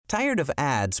Tired of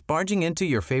ads barging into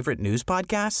your favorite news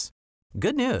podcasts?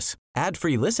 Good news.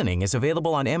 Ad-free listening is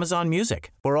available on Amazon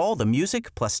Music for all the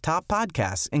music plus top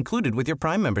podcasts included with your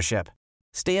Prime membership.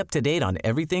 Stay up to date on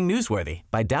everything newsworthy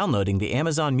by downloading the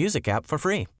Amazon Music app for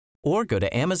free or go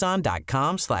to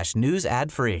amazon.com/news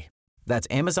ad free. That's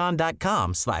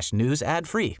amazon.com/news ad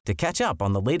free to catch up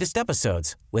on the latest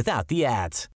episodes without the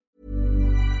ads.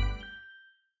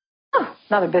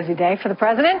 Another busy day for the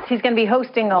president. He's going to be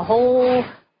hosting a whole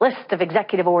list of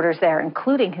executive orders there,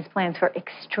 including his plans for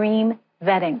extreme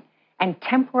vetting and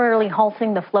temporarily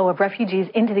halting the flow of refugees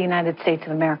into the United States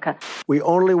of America. We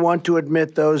only want to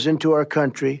admit those into our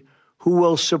country who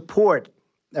will support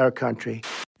our country.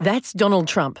 That's Donald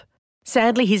Trump.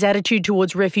 Sadly, his attitude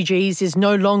towards refugees is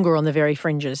no longer on the very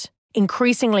fringes.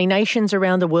 Increasingly, nations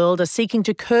around the world are seeking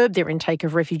to curb their intake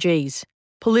of refugees.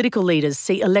 Political leaders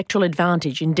see electoral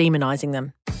advantage in demonising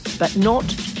them, but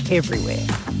not everywhere.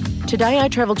 Today I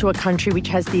travel to a country which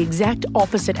has the exact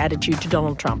opposite attitude to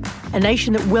Donald Trump, a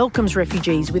nation that welcomes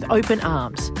refugees with open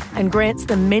arms and grants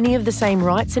them many of the same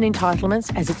rights and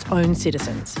entitlements as its own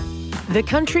citizens. The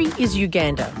country is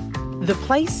Uganda. The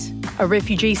place, a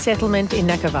refugee settlement in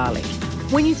Nakivale.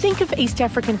 When you think of East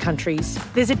African countries,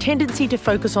 there's a tendency to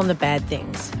focus on the bad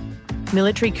things.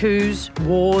 Military coups,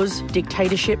 wars,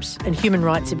 dictatorships and human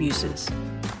rights abuses.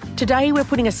 Today we're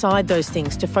putting aside those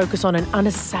things to focus on an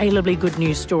unassailably good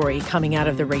news story coming out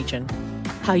of the region,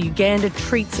 how Uganda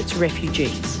treats its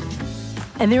refugees.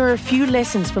 And there are a few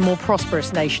lessons for more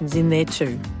prosperous nations in there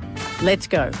too. Let's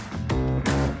go.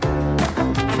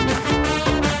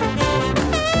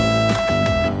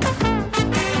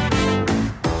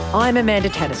 I'm Amanda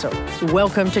Tattersall.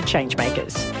 Welcome to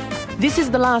Changemakers. This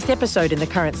is the last episode in the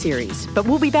current series, but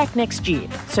we'll be back next year.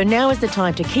 So now is the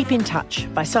time to keep in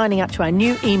touch by signing up to our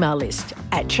new email list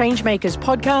at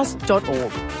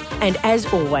changemakerspodcast.org. And as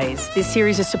always, this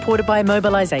series is supported by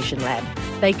Mobilisation Lab.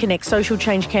 They connect social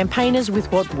change campaigners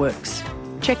with what works.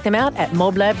 Check them out at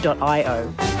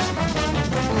moblab.io.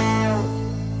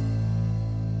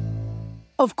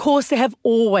 Of course, there have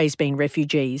always been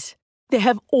refugees. There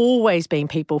have always been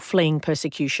people fleeing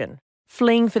persecution,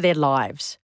 fleeing for their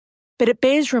lives. But it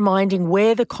bears reminding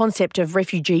where the concept of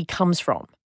refugee comes from.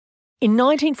 In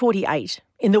 1948,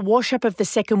 in the wash-up of the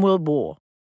Second World War,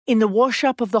 in the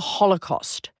wash-up of the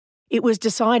Holocaust, it was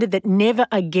decided that never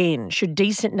again should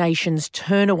decent nations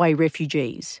turn away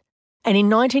refugees. And in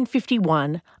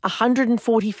 1951,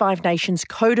 145 nations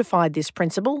codified this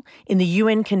principle in the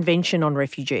UN Convention on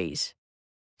Refugees.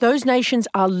 Those nations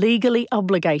are legally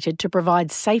obligated to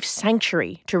provide safe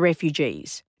sanctuary to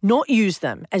refugees, not use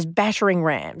them as battering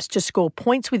rams to score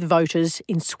points with voters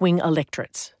in swing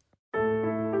electorates.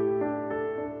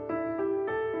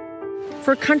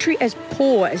 For a country as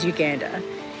poor as Uganda,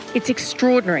 it's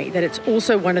extraordinary that it's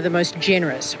also one of the most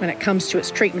generous when it comes to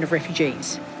its treatment of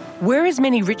refugees. Whereas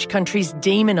many rich countries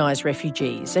demonise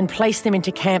refugees and place them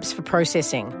into camps for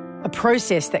processing, a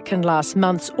process that can last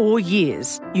months or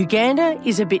years, Uganda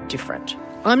is a bit different.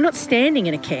 I'm not standing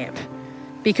in a camp,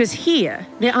 because here,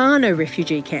 there are no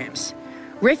refugee camps.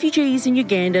 Refugees in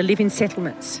Uganda live in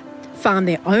settlements, farm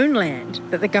their own land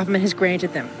that the government has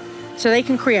granted them, so they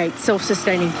can create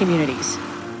self-sustaining communities.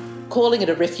 Calling it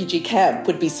a refugee camp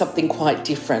would be something quite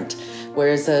different,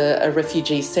 whereas a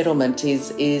refugee settlement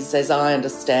is, as I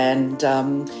understand,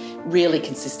 really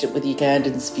consistent with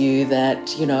Ugandans' view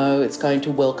that, it's going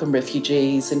to welcome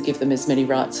refugees and give them as many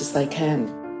rights as they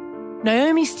can.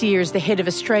 Naomi Steer is the head of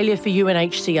Australia for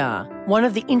UNHCR, one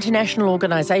of the international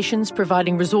organisations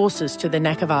providing resources to the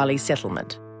Nakivale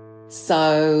settlement.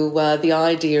 So the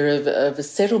idea of a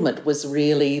settlement was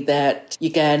really that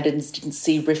Ugandans didn't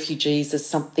see refugees as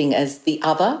something as the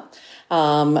other,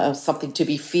 something to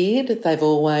be feared. They've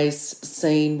always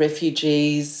seen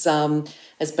refugees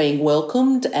as being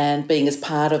welcomed and being as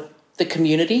part of the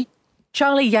community.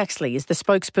 Charlie Yaxley is the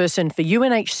spokesperson for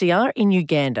UNHCR in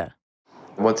Uganda.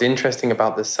 What's interesting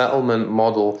about the settlement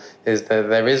model is that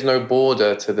there is no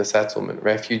border to the settlement.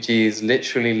 Refugees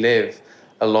literally live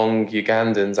along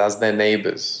Ugandans as their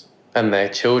neighbours, and their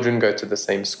children go to the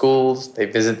same schools, they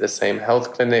visit the same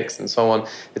health clinics and so on.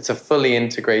 It's a fully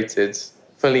integrated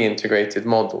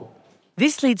model.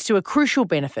 This leads to a crucial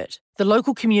benefit. The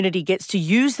local community gets to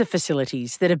use the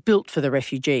facilities that are built for the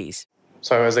refugees.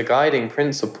 So as a guiding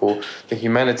principle, the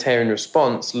humanitarian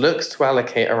response looks to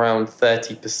allocate around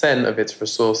 30% of its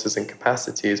resources and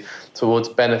capacities towards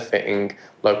benefiting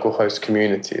local host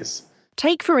communities.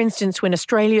 Take, for instance, when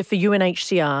Australia for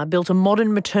UNHCR built a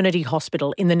modern maternity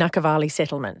hospital in the Nakivale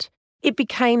settlement. It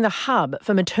became the hub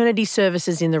for maternity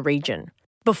services in the region.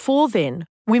 Before then,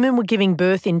 women were giving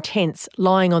birth in tents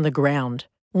lying on the ground.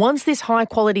 Once this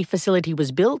high-quality facility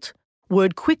was built,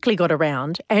 word quickly got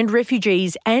around and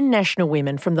refugees and national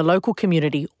women from the local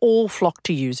community all flocked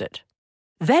to use it.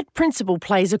 That principle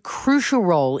plays a crucial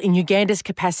role in Uganda's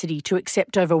capacity to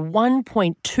accept over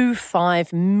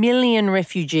 1.25 million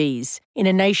refugees in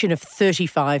a nation of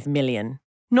 35 million.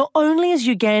 Not only is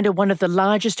Uganda one of the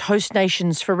largest host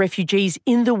nations for refugees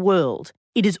in the world,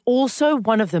 it is also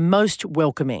one of the most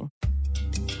welcoming.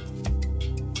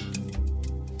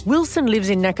 Wilson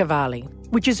lives in Nakivale,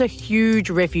 which is a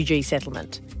huge refugee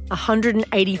settlement,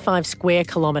 185 square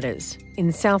kilometres,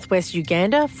 in southwest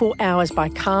Uganda, 4 hours by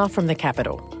car from the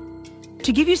capital.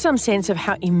 To give you some sense of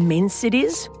how immense it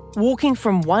is, walking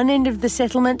from one end of the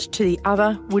settlement to the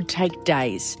other would take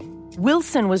days.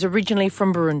 Wilson was originally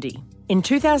from Burundi. In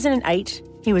 2008,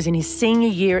 he was in his senior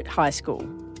year at high school.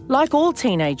 Like all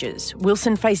teenagers,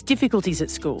 Wilson faced difficulties at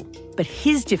school, but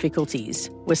his difficulties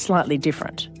were slightly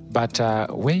different. But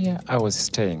where I was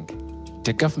staying,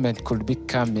 the government could be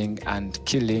coming and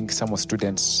killing some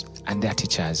students and their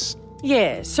teachers.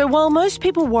 Yeah, so while most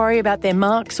people worry about their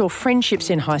marks or friendships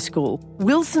in high school,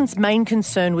 Wilson's main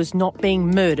concern was not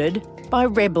being murdered by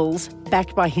rebels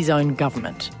backed by his own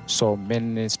government. So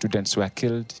many students were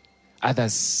killed.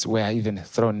 Others were even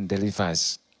thrown in the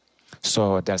rivers.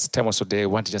 So there's time also they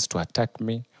wanted just to attack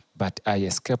me, but I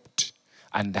escaped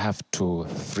and have to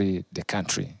flee the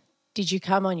country. Did you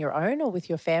come on your own or with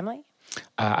your family?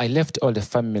 I left all the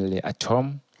family at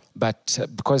home, but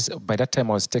because by that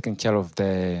time I was taking care of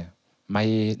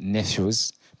my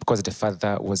nephews, because the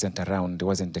father wasn't around, he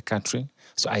wasn't in the country,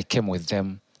 so I came with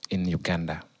them in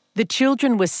Uganda. The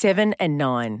children were 7 and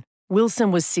 9.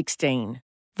 Wilson was 16.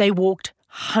 They walked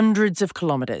hundreds of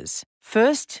kilometres,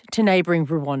 first to neighbouring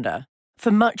Rwanda.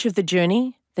 For much of the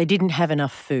journey, they didn't have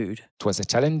enough food. It was a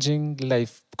challenging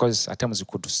life because at times you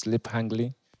could sleep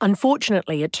hungry.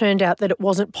 Unfortunately, it turned out that it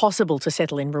wasn't possible to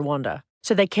settle in Rwanda,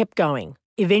 so they kept going,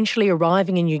 eventually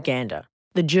arriving in Uganda.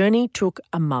 The journey took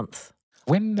a month.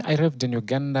 When I arrived in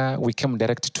Uganda, we came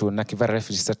direct to Nakivale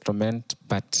refugee settlement,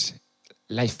 but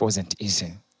life wasn't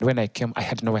easy. When I came, I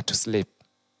had nowhere to sleep.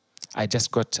 I just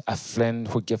got a friend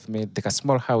who gave me a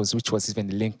small house, which was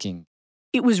even leaking.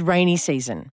 It was rainy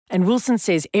season, and Wilson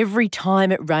says every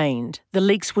time it rained, the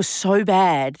leaks were so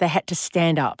bad they had to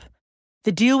stand up.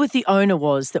 The deal with the owner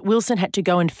was that Wilson had to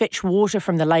go and fetch water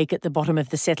from the lake at the bottom of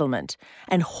the settlement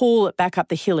and haul it back up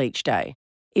the hill each day.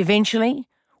 Eventually,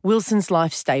 Wilson's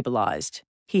life stabilised.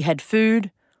 He had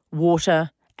food, water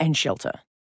and shelter.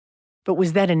 But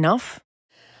was that enough?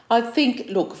 I think,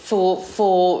 look,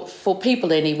 for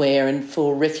people anywhere and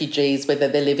for refugees, whether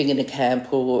they're living in a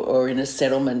camp or in a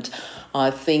settlement, I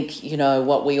think,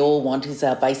 what we all want is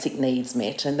our basic needs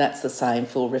met, and that's the same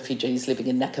for refugees living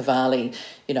in Nakivale.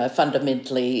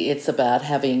 Fundamentally, it's about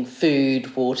having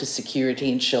food, water,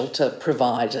 security and shelter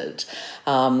provided.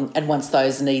 And once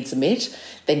those needs are met,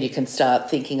 then you can start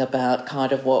thinking about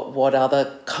kind of what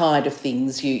other kind of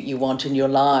things you want in your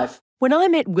life. When I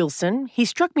met Wilson, he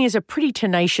struck me as a pretty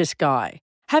tenacious guy.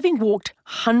 Having walked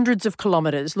hundreds of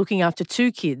kilometres looking after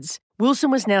 2 kids, Wilson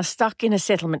was now stuck in a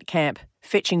settlement camp,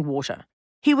 fetching water.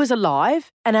 He was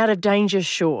alive and out of danger,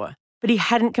 sure, but he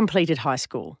hadn't completed high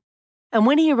school. And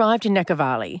when he arrived in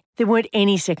Nakivale, there weren't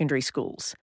any secondary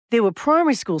schools. There were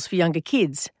primary schools for younger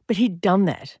kids, but he'd done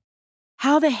that.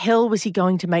 How the hell was he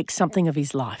going to make something of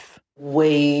his life?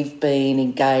 We've been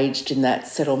engaged in that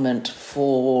settlement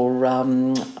for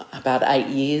about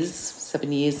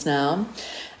 7 years now.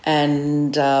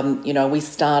 And, we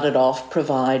started off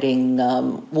providing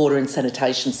water and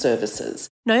sanitation services.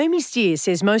 Naomi Steer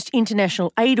says most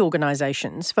international aid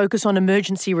organisations focus on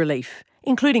emergency relief,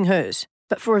 including hers,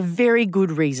 but for a very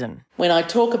good reason. When I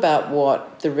talk about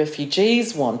what the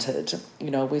refugees wanted,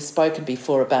 we've spoken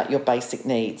before about your basic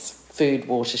needs, food,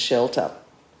 water, shelter.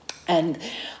 And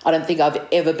I don't think I've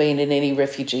ever been in any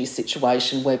refugee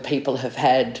situation where people have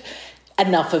had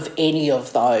enough of any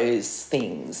of those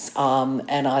things.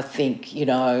 And I think,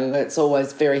 it's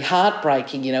always very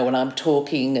heartbreaking, when I'm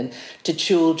talking to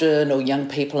children or young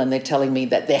people and they're telling me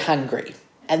that they're hungry.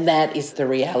 And that is the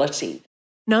reality.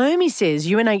 Naomi says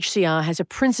UNHCR has a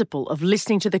principle of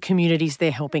listening to the communities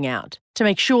they're helping out to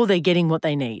make sure they're getting what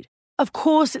they need. Of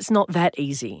course, it's not that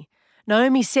easy.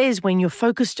 Naomi says when you're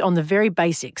focused on the very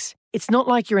basics, it's not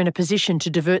like you're in a position to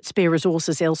divert spare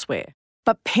resources elsewhere.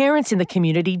 But parents in the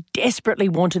community desperately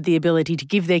wanted the ability to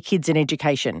give their kids an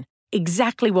education,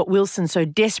 exactly what Wilson so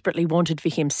desperately wanted for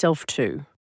himself too.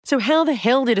 So how the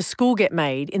hell did a school get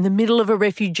made in the middle of a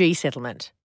refugee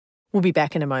settlement? We'll be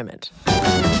back in a moment.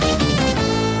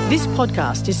 This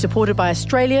podcast is supported by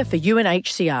Australia for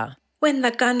UNHCR. When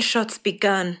the gunshots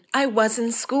began, I was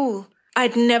in school.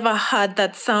 I'd never heard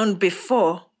that sound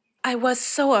before. I was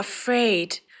so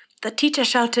afraid. The teacher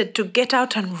shouted to get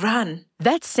out and run.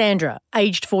 That's Sandra,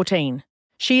 aged 14.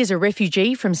 She is a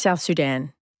refugee from South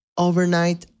Sudan.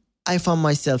 Overnight, I found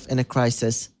myself in a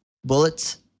crisis.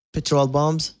 Bullets, petrol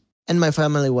bombs, and my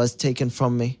family was taken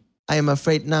from me. I am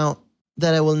afraid now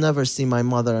that I will never see my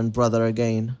mother and brother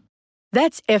again.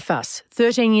 That's Efas,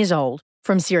 13 years old,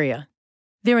 from Syria.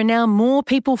 There are now more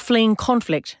people fleeing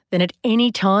conflict than at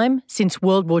any time since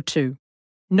World War II.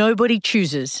 Nobody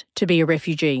chooses to be a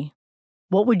refugee.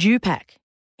 What would you pack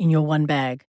in your one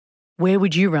bag? Where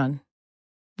would you run?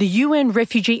 The UN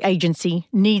Refugee Agency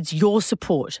needs your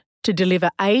support to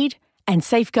deliver aid and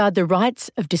safeguard the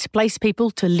rights of displaced people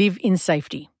to live in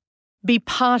safety. Be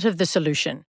part of the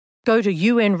solution. Go to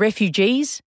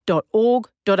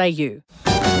unrefugees.org.au.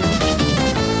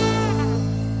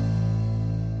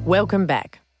 Welcome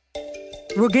back.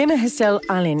 Rugema Hassel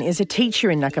Alin is a teacher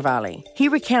in Nakivale. He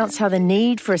recounts how the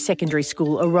need for a secondary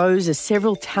school arose as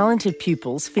several talented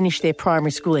pupils finished their primary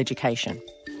school education.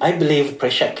 I believe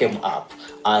pressure came up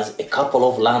as a couple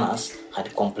of learners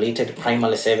had completed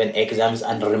primary 7 exams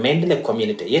and remained in the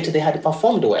community, yet they had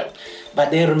performed well. But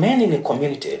they remained in the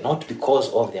community not because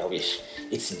of their wish.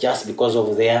 It's just because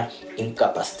of their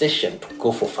incapacitation to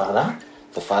go for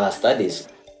further studies.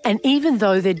 And even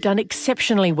though they'd done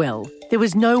exceptionally well, there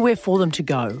was nowhere for them to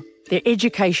go. Their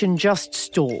education just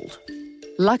stalled.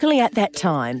 Luckily at that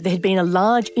time, there had been a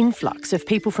large influx of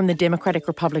people from the Democratic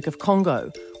Republic of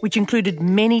Congo, which included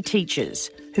many teachers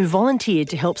who volunteered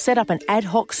to help set up an ad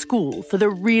hoc school for the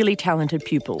really talented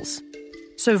pupils.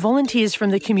 So volunteers from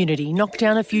the community knocked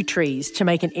down a few trees to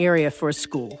make an area for a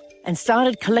school and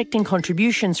started collecting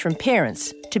contributions from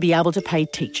parents to be able to pay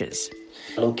teachers.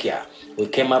 Look here, we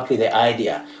came up with the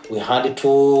idea. We had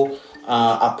to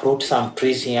uproot some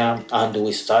trees here, and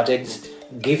we started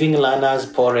giving learners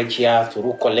porridge here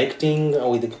through collecting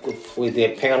with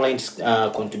the parents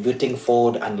contributing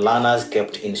food, and learners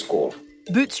kept in school.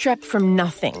 Bootstrapped from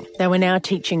nothing, they were now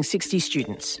teaching 60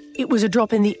 students. It was a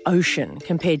drop in the ocean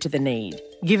compared to the need,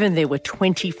 given there were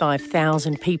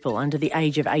 25,000 people under the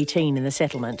age of 18 in the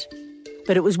settlement.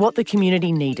 But it was what the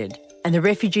community needed, and the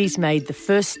refugees made the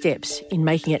first steps in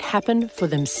making it happen for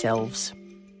themselves.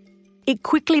 It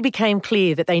quickly became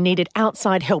clear that they needed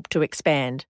outside help to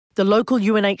expand. The local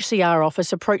UNHCR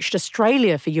office approached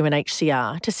Australia for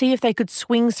UNHCR to see if they could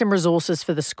swing some resources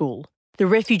for the school. The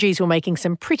refugees were making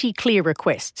some pretty clear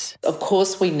requests. Of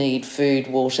course we need food,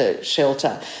 water,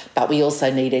 shelter, but we also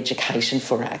need education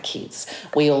for our kids.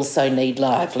 We also need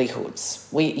livelihoods.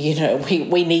 We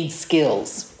need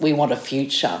skills. We want a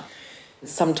future.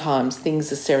 Sometimes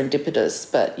things are serendipitous,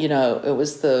 but, it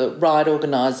was the right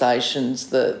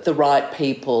organisations, the right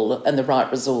people and the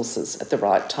right resources at the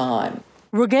right time.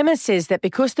 Rugema says that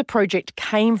because the project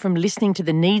came from listening to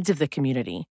the needs of the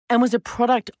community and was a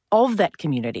product of that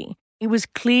community, it was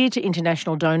clear to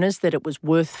international donors that it was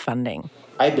worth funding.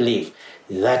 I believe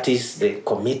that is the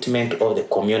commitment of the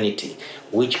community,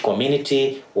 which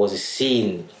community was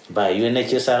seen by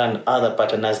UNHCR and other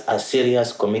partners as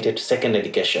serious, committed to secondary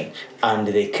education, and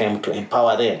they came to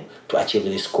empower them to achieve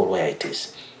this school where it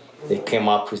is. They came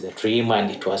up with the dream,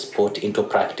 and it was put into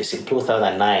practice in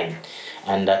 2009,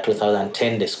 and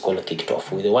 2010 the school kicked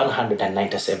off with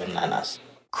 197 learners.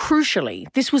 Crucially,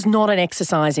 this was not an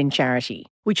exercise in charity,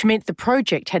 which meant the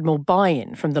project had more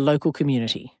buy-in from the local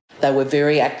community. They were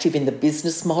very active in the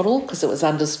business model because it was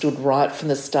understood right from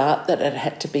the start that it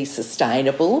had to be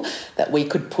sustainable, that we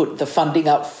could put the funding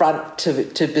up front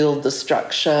to build the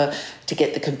structure, to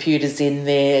get the computers in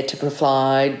there, to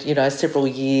provide, several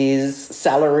years'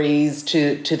 salaries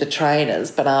to the trainers.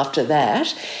 But after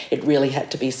that, it really had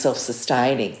to be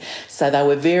self-sustaining. So they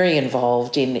were very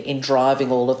involved in driving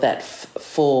all of that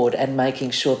forward and making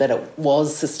sure that it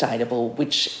was sustainable,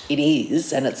 which it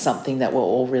is, and it's something that we're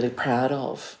all really proud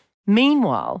of.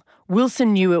 Meanwhile,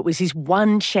 Wilson knew it was his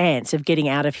one chance of getting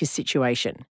out of his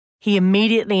situation. He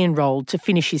immediately enrolled to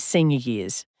finish his senior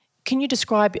years. Can you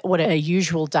describe what a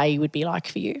usual day would be like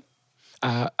for you?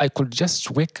 I could just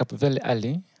wake up very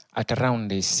early at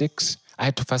around 6. I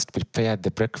had to first prepare the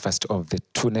breakfast of the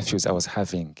 2 nephews I was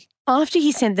having. After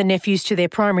he sent the nephews to their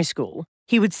primary school,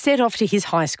 he would set off to his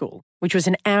high school, which was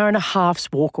an hour and a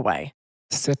half's walk away.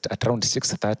 Set at around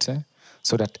 6:30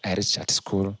 so that I reached at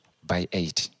school by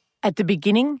 8. At the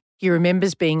beginning, he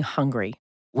remembers being hungry.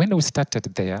 When we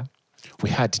started there, we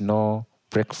had no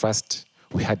breakfast,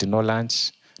 we had no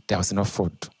lunch, there was no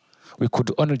food. We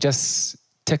could only just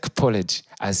take porridge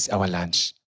as our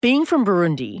lunch. Being from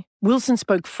Burundi, Wilson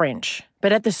spoke French,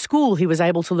 but at the school he was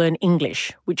able to learn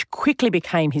English, which quickly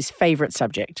became his favourite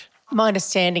subject. My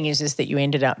understanding is that you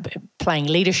ended up playing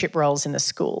leadership roles in the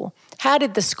school. How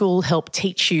did the school help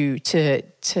teach you to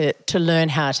learn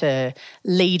how to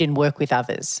lead and work with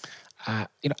others?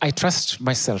 I trust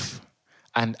myself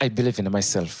and I believe in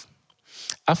myself.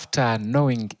 After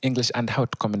knowing English and how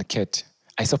to communicate,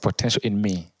 I saw potential in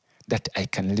me that I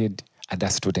can lead other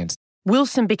students.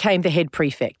 Wilson became the head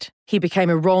prefect. He became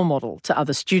a role model to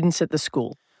other students at the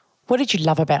school. What did you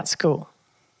love about school?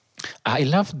 I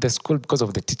loved the school because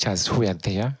of the teachers who were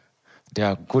there. They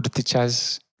are good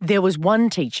teachers. There was one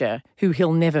teacher who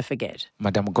he'll never forget.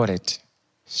 Madame Goret.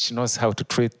 She knows how to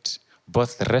treat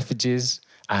both the refugees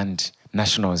and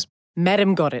nationals.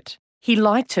 Madame Goret. He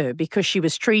liked her because she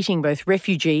was treating both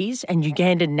refugees and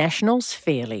Ugandan nationals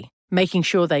fairly, making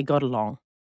sure they got along.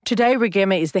 Today,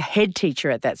 Rugema is the head teacher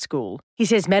at that school. He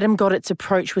says Madame Goret's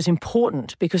approach was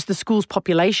important because the school's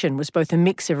population was both a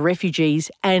mix of refugees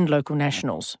and local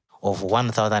nationals. Of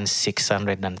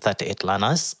 1,638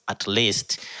 learners, at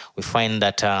least, we find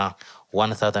that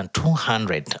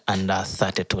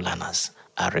 1,232 learners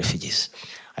are refugees.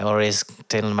 I always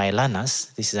tell my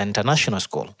learners this is an international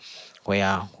school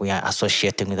where we are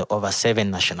associating with over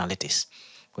 7 nationalities.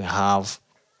 We have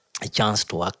a chance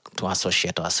to work, to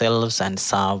associate ourselves and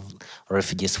serve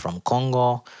refugees from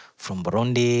Congo, from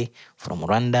Burundi, from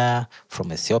Rwanda,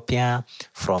 from Ethiopia,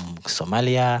 from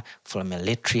Somalia, from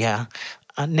Eritrea,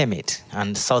 and name it.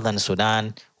 And Southern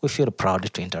Sudan, we feel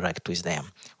proud to interact with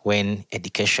them when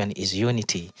education is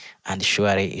unity, and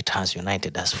surely it has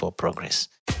united us for progress.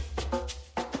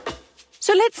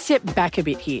 So let's step back a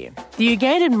bit here. The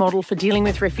Ugandan model for dealing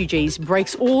with refugees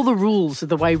breaks all the rules of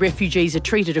the way refugees are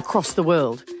treated across the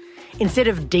world. Instead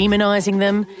of demonising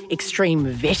them, extreme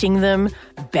vetting them,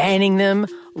 banning them,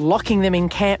 locking them in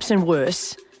camps and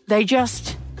worse, they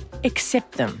just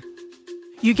accept them.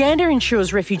 Uganda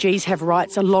ensures refugees have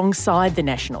rights alongside the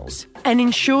nationals and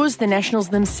ensures the nationals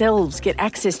themselves get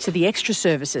access to the extra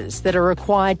services that are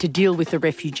required to deal with the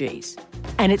refugees.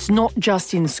 And it's not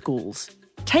just in schools.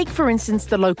 Take, for instance,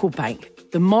 the local bank,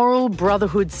 the Moral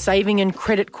Brotherhood Saving and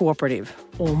Credit Cooperative,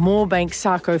 or Moorebank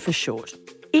Sacco for short.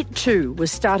 It too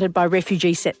was started by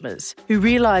refugee settlers who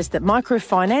realised that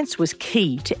microfinance was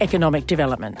key to economic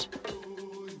development.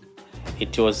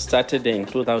 It was started in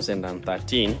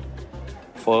 2013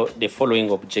 for the following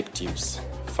objectives.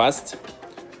 First,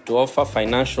 to offer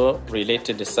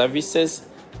financial-related services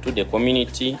to the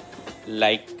community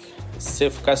like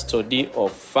safe custody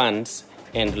of funds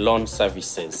and loan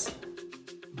services.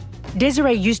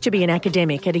 Desiree used to be an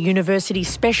academic at a university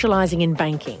specialising in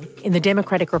banking in the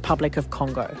Democratic Republic of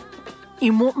Congo.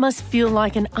 In what must feel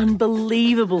like an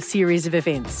unbelievable series of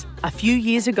events, a few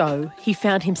years ago, he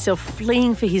found himself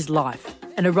fleeing for his life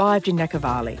and arrived in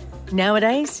Nakivale.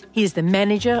 Nowadays, he is the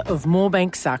manager of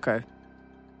Moorebank Sacco.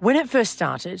 When it first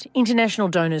started, international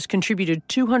donors contributed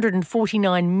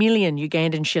 249 million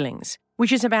Ugandan shillings,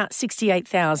 which is about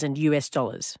 $68,000 US.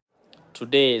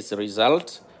 Today's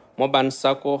result, Moorebank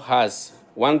Sacco has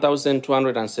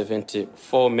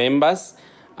 1,274 members.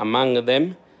 Among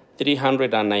them,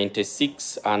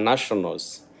 396 are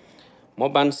nationals.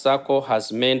 Moorebank Sacco has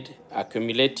made a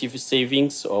cumulative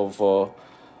savings of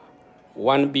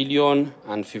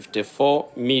 1,054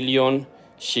 million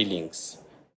shillings.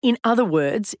 In other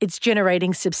words, it's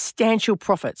generating substantial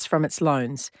profits from its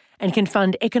loans and can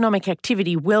fund economic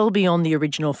activity well beyond the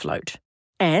original float.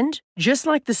 And, just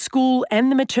like the school and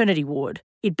the maternity ward,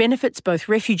 it benefits both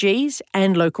refugees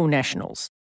and local nationals.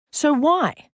 So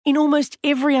why? In almost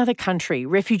every other country,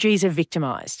 refugees are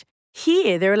victimised.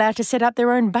 Here, they're allowed to set up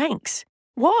their own banks.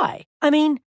 Why? I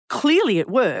mean, clearly it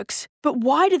works, but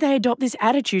why do they adopt this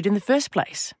attitude in the first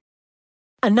place?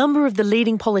 A number of the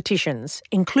leading politicians,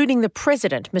 including the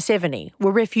President, Museveni,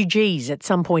 were refugees at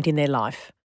some point in their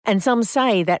life. And some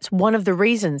say that's one of the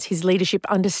reasons his leadership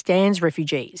understands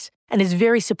refugees and is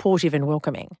very supportive and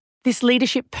welcoming. This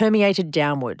leadership permeated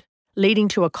downward, leading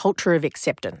to a culture of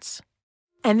acceptance.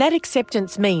 And that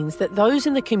acceptance means that those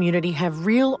in the community have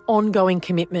real ongoing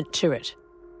commitment to it.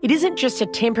 It isn't just a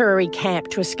temporary camp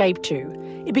to escape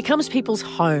to. It becomes people's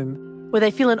home, where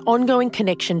they feel an ongoing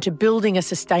connection to building a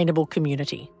sustainable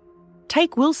community.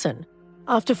 Take Wilson.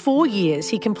 After 4 years,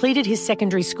 he completed his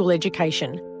secondary school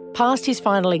education, passed his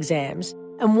final exams,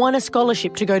 and won a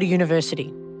scholarship to go to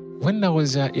university. When I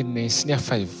was in senior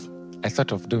 5, I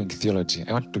thought of doing theology.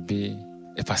 I wanted to be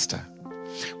a pastor.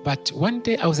 But one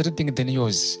day I was reading the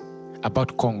news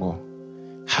about Congo,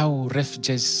 how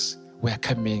refugees were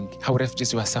coming, how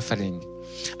refugees were suffering.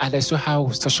 And I saw how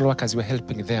social workers were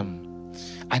helping them.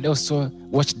 And also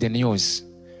watched the news,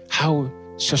 how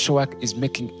social work is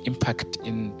making impact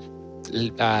in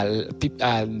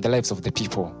the lives of the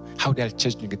people. how they are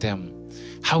charging them,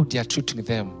 how they are treating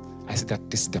them. I said that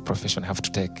this is the profession I have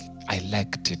to take. I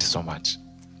liked it so much.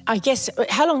 I guess,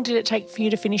 how long did it take for you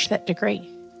to finish that degree?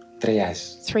 3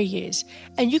 years. 3 years.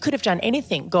 And you could have done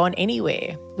anything, gone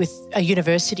anywhere with a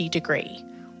university degree.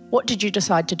 What did you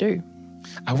decide to do?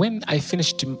 When I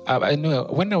finished,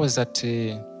 when I was at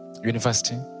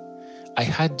university, I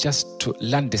had just to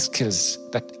learn the skills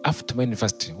that after my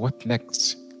university, what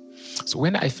next? So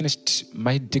when I finished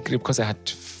my degree, because I had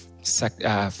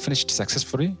finished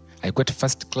successfully, I got a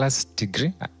first-class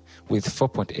degree with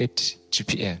 4.8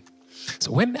 GPA.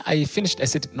 So when I finished, I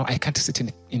said, no, I can't sit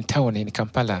in town in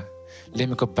Kampala. Let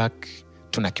me go back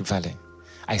to Nakivale.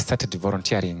 I started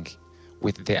volunteering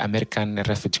with the American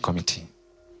Refugee Committee,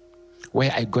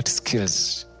 where I got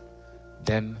skills.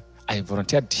 Then I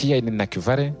volunteered here in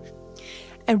Nakivale.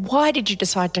 And why did you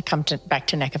decide to come back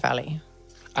to Nakivale?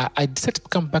 I decided to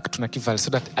come back to Nakivale so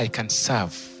that I can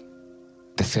serve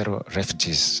the fellow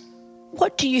refugees.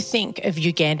 What do you think of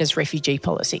Uganda's refugee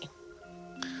policy?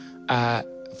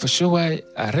 For sure,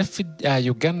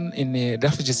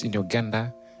 refugees in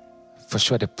Uganda, for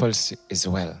sure the policy is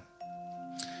well.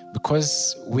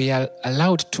 Because we are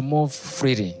allowed to move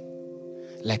freely.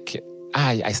 Like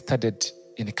I studied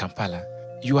in Kampala.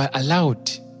 You are allowed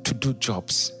to do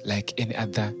jobs like any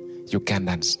other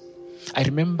Ugandans. I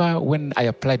remember when I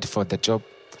applied for the job,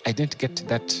 I didn't think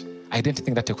that I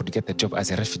could get the job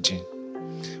as a refugee.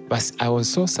 But I was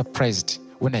so surprised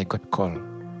when I got call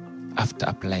after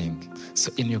applying.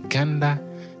 So in Uganda,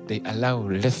 they allow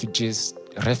refugees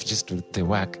to the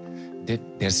work.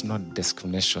 There's no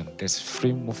discrimination. There's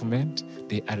free movement.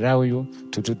 They allow you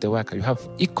to do the work. You have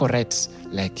equal rights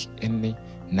like any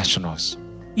nationals.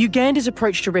 Uganda's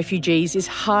approach to refugees is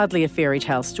hardly a fairy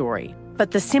tale story,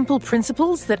 but the simple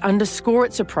principles that underscore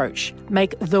its approach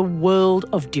make the world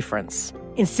of difference.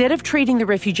 Instead of treating the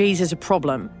refugees as a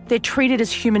problem, they're treated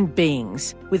as human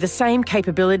beings with the same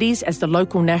capabilities as the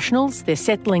local nationals they're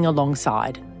settling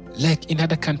alongside. Like in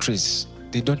other countries,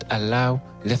 they don't allow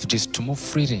refugees to move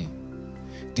freely.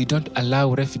 They don't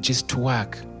allow refugees to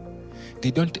work.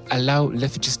 They don't allow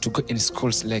refugees to go in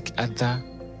schools like other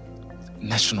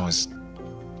nationals.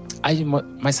 I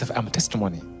myself am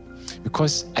testimony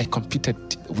because I competed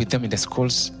with them in the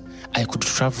schools. I could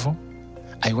travel.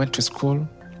 I went to school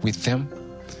with them.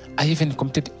 I even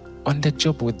competed on the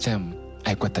job with them.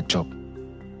 I got the job.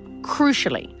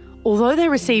 Crucially, although they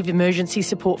receive emergency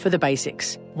support for the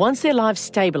basics, once their lives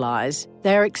stabilise,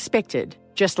 they are expected,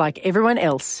 just like everyone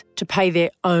else, to pay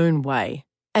their own way.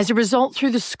 As a result,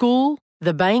 through the school,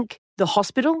 the bank, the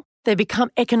hospital, they become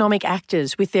economic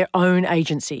actors with their own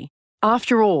agency.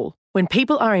 After all, when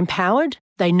people are empowered,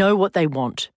 they know what they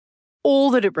want.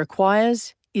 All that it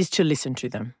requires is to listen to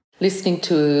them. Listening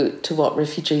to what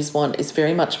refugees want is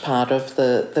very much part of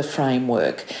the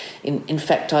framework. In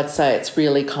fact, I'd say it's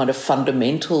really kind of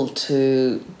fundamental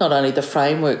to not only the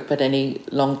framework but any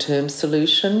long-term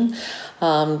solution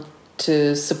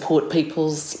to support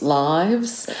people's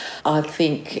lives. I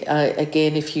think,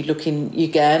 again, if you look in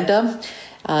Uganda,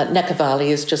 Nakivale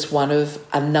is just one of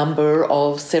a number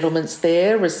of settlements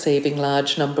there receiving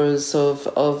large numbers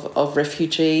of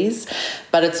refugees,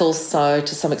 but it's also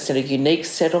to some extent a unique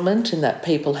settlement in that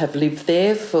people have lived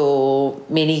there for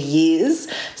many years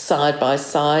side by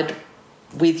side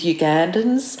with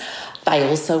Ugandans. They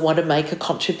also want to make a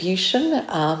contribution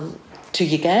to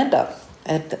Uganda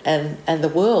and the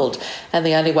world, and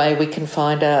the only way we can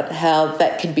find out how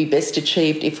that can be best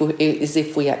achieved is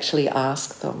if we actually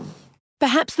ask them.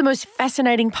 Perhaps the most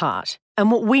fascinating part, and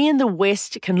what we in the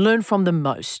West can learn from the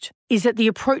most, is that the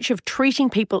approach of treating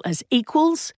people as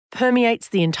equals permeates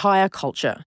the entire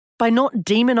culture. By not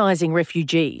demonising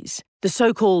refugees, the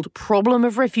so-called problem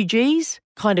of refugees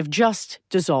kind of just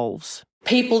dissolves.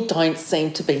 People don't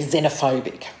seem to be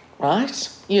xenophobic, right?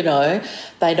 You know,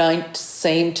 they don't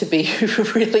seem to be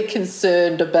really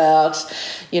concerned about,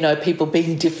 people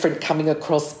being different coming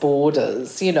across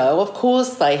borders. Of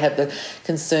course they have the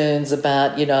concerns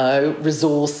about,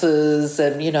 resources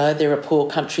and, they're a poor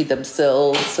country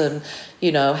themselves and,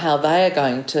 how they are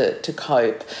going to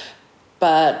cope.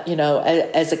 But,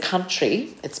 as a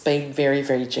country, it's been very,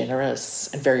 very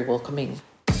generous and very welcoming.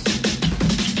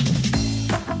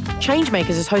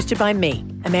 Changemakers is hosted by me,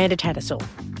 Amanda Tattersall.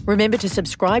 Remember to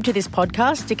subscribe to this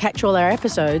podcast to catch all our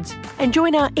episodes and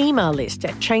join our email list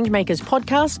at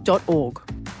changemakerspodcast.org.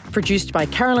 Produced by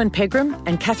Carolyn Pegram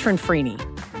and Catherine Freeney.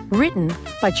 Written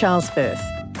by Charles Firth.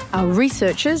 Our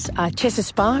researchers are Tessa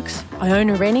Sparks,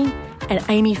 Iona Rennie and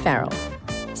Amy Farrell.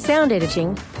 Sound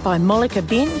editing by Molika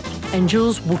Bin and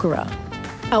Jules Wukara.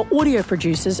 Our audio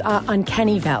producers are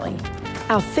Uncanny Valley.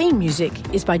 Our theme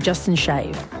music is by Justin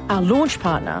Shave. Our launch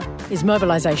partner is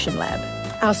Mobilisation Lab.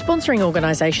 Our sponsoring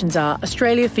organisations are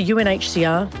Australia for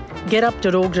UNHCR,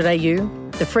 getup.org.au,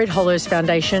 the Fred Hollows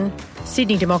Foundation,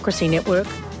 Sydney Democracy Network,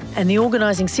 and the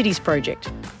Organising Cities Project,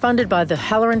 funded by the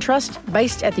Halloran Trust,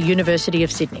 based at the University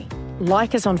of Sydney.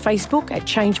 Like us on Facebook at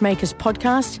Changemakers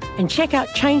Podcast and check out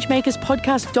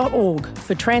changemakerspodcast.org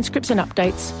for transcripts and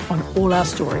updates on all our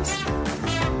stories.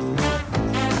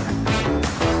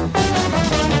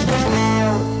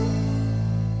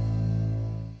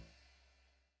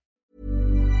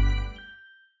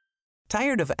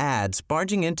 Tired of ads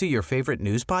barging into your favorite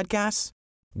news podcasts?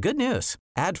 Good news.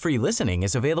 Ad-free listening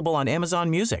is available on Amazon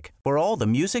Music for all the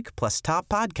music plus top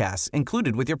podcasts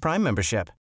included with your Prime membership.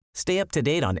 Stay up to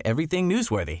date on everything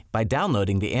newsworthy by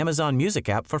downloading the Amazon Music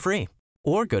app for free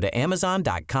or go to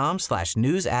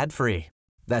amazon.com/news ad free.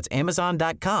 That's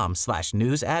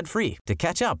amazon.com/news ad free to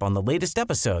catch up on the latest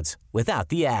episodes without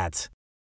the ads.